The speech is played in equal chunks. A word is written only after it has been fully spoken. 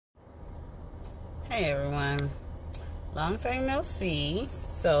Hey everyone, long time no see.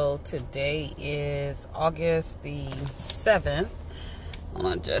 So today is August the 7th. Hold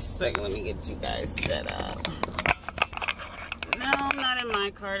on just a second, let me get you guys set up. No, I'm not in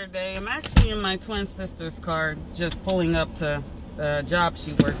my car today. I'm actually in my twin sister's car, just pulling up to the job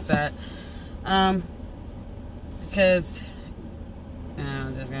she works at. Because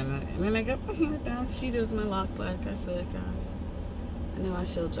I'm just gonna, when I get my hair done, she does my locks like I said, guys. I know I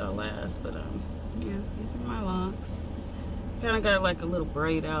showed y'all last, but yeah, these are my locks. Kind of got like a little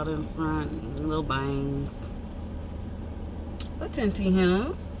braid out in front, and little bangs. A tinty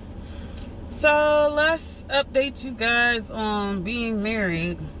hem. So let's update you guys on being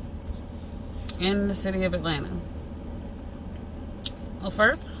married in the city of Atlanta. Well,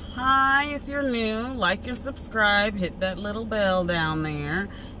 first, hi, if you're new, like and subscribe, hit that little bell down there,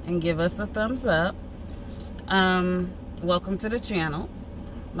 and give us a thumbs up. Welcome to the channel.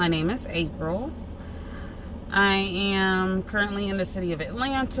 My name is April. I am currently in the city of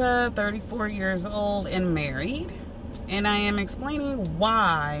Atlanta, 34 years old and married. And I am explaining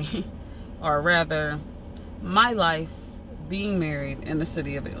why, or rather, my life being married in the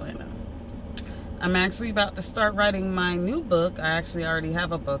city of Atlanta. I'm actually about to start writing my new book. I actually already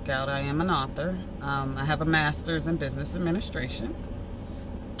have a book out. I am an author. I have a master's in business administration.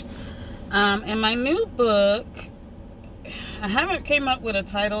 And my new book, I haven't came up with a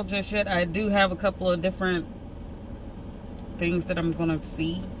title just yet. I do have a couple of different things that I'm going to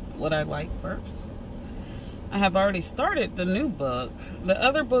see what I like first. I have already started the new book. The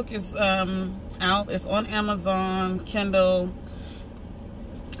other book is out. It's on Amazon, Kindle.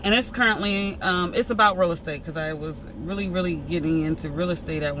 And it's currently, it's about real estate because I was really getting into real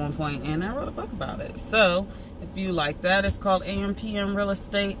estate at one point, and I wrote a book about it. So if you like that, it's called AMPM Real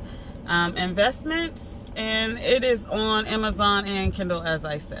Estate Investments, and it is on Amazon and Kindle, as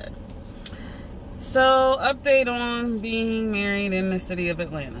I said. So update on being married in the city of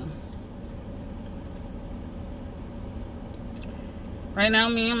Atlanta. Right now,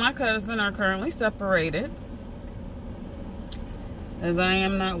 me and my husband are currently separated, as I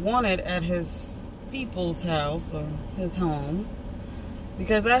am not wanted at his people's house or his home,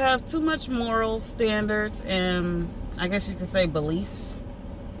 because I have too much moral standards and I guess you could say beliefs.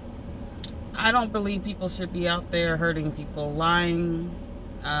 I don't believe people should be out there hurting people, lying,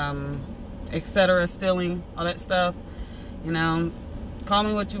 etc., stealing, all that stuff. You know, call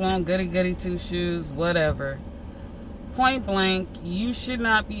me what you want, goody two shoes, whatever. Point blank, you should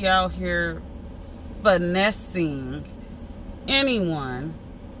not be out here finessing anyone,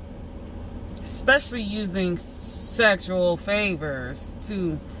 especially using sexual favors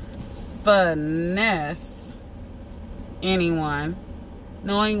to finesse anyone,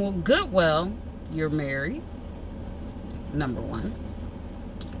 knowing good well you're married, number one.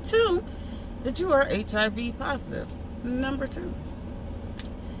 Two, that you are HIV positive, number two.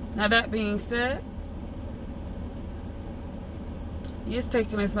 Now that being said, he is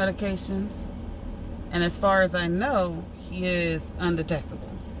taking his medications, and as far as I know, he is undetectable,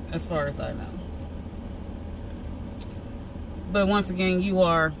 as far as I know. But once again, you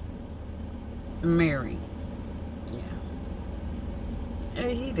are married. Yeah.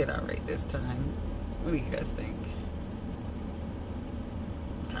 Hey, he did all right this time. What do you guys think?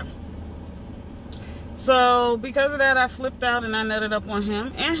 Okay. So, because of that, I flipped out and I nutted up on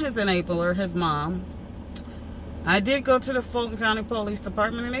him and his enabler, his mom. I did go to the Fulton County Police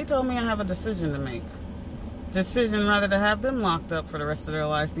Department, and they told me I have a decision to make. Decision rather to have them locked up for the rest of their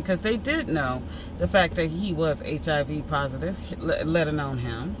lives, because they did know the fact that he was HIV positive, let alone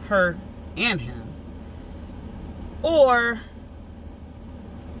him, her, and him. Or,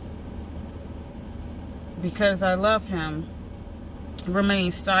 because I love him,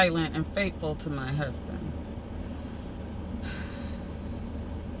 remain silent and faithful to my husband.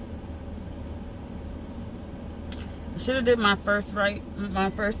 I should have did my first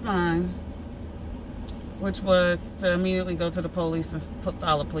mind, which was to immediately go to the police and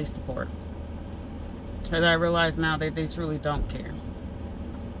file a police report. Because I realize now that they truly don't care.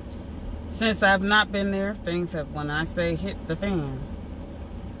 Since I've not been there, things have, when I say hit the fan.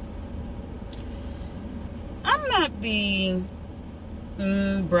 I'm not the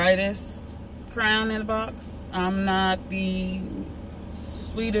brightest crown in the box. I'm not the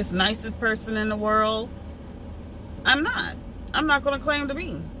sweetest, nicest person in the world. I'm not going to claim to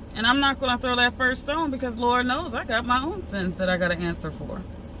be. And I'm not going to throw that first stone, because Lord knows I got my own sins that I got to answer for.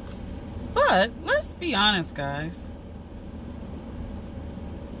 But let's be honest, guys.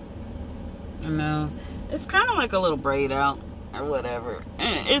 You know, it's kind of like a little braid out or whatever.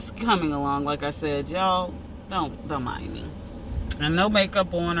 And it's coming along, like I said. Y'all don't mind me. And no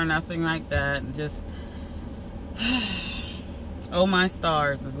makeup on or nothing like that. Just, oh my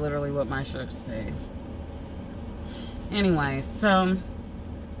stars is literally what my shirt said. Anyway, so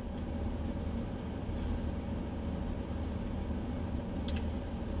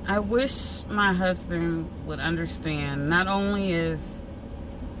I wish my husband would understand not only is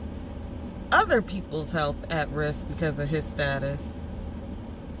other people's health at risk because of his status,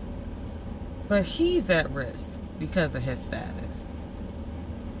 but he's at risk because of his status.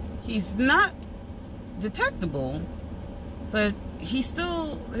 He's not detectable, but he's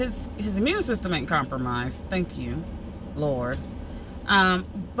still, his immune system ain't compromised. Thank you, Lord.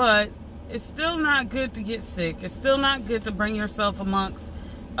 But it's still not good to get sick. It's still not good to bring yourself amongst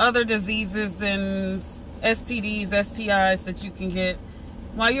other diseases and STDs, STIs that you can get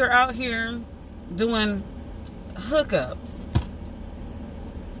while you're out here doing hookups.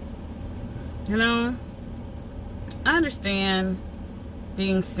 You know, I understand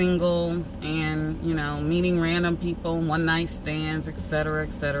being single and, you know, meeting random people, one night stands, etc.,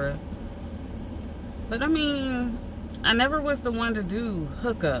 etc. But I mean, I never was the one to do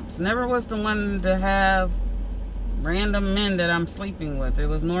hookups. Never was the one to have random men that I'm sleeping with. It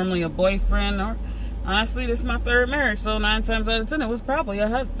was normally a boyfriend, or honestly, this is my third marriage, so 9 times out of 10 it was probably a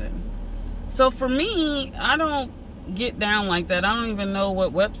husband. So for me, I don't get down like that. I don't even know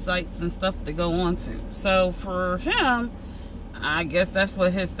what websites and stuff to go on to. So for him, I guess that's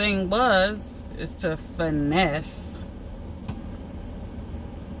what his thing was, is to finesse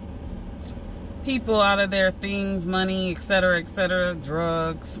people out of their things, money, etc., etc.,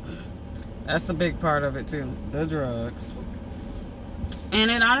 drugs. That's a big part of it too, the drugs.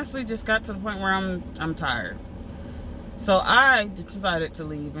 And it honestly just got to the point where I'm tired. So I decided to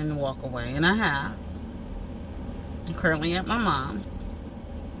leave and walk away, and I have. I'm currently at my mom's.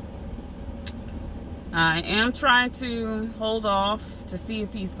 I am trying to hold off to see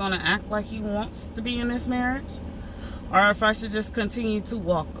if he's going to act like he wants to be in this marriage, or if I should just continue to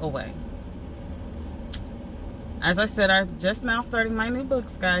walk away. As I said, I'm just now starting my new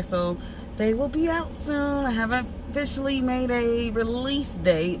books, guys, so they will be out soon. I haven't officially made a release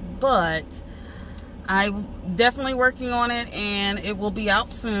date, but I'm definitely working on it, and it will be out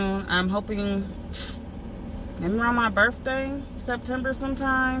soon. I'm hoping maybe around my birthday, September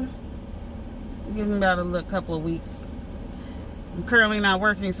sometime. Give me about a couple of weeks. I'm currently not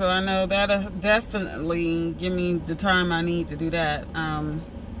working, so I know that'll definitely give me the time I need to do that.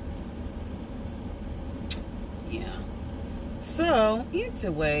 Yeah. So,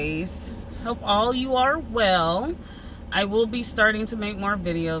 anyways, hope all you are well. I will be starting to make more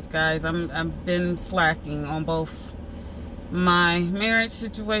videos, guys. I've been slacking on both my marriage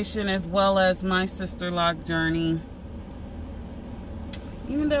situation as well as my sister-in-law journey.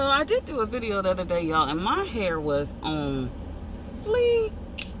 Even though I did do a video the other day, y'all, and my hair was on fleek.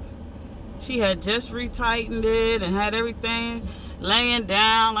 She had just retightened it and had everything laying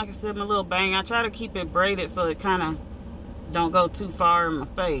down. Like I said, my little bang. I try to keep it braided so it kind of don't go too far in my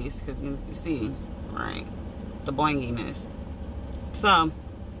face, because you see, right, the boinginess. So,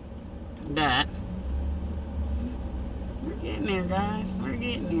 that. We're getting there, guys. We're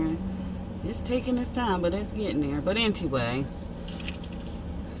getting there. It's taking its time, but it's getting there. But anyway,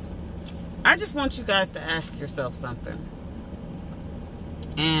 I just want you guys to ask yourself something.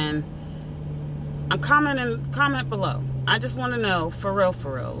 And comment below. I just want to know, for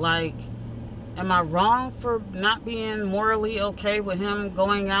real, like, am I wrong for not being morally okay with him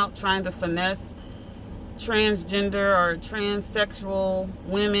going out trying to finesse transgender or transsexual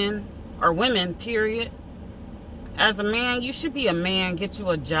women, or women, period? As a man, you should be a man, get you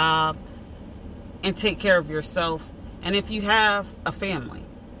a job, and take care of yourself. And if you have a family,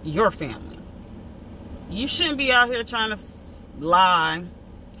 your family, you shouldn't be out here trying to lie,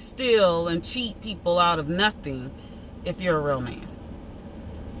 steal, and cheat people out of nothing if you're a real man.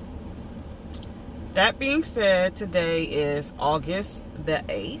 That being said, today is August the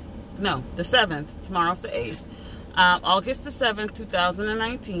 8th. No, the 7th. Tomorrow's the 8th. August the 7th,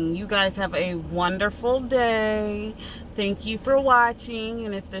 2019. You guys have a wonderful day. Thank you for watching.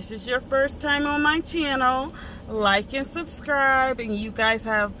 And if this is your first time on my channel, like and subscribe. And you guys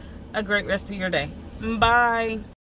have a great rest of your day. Bye.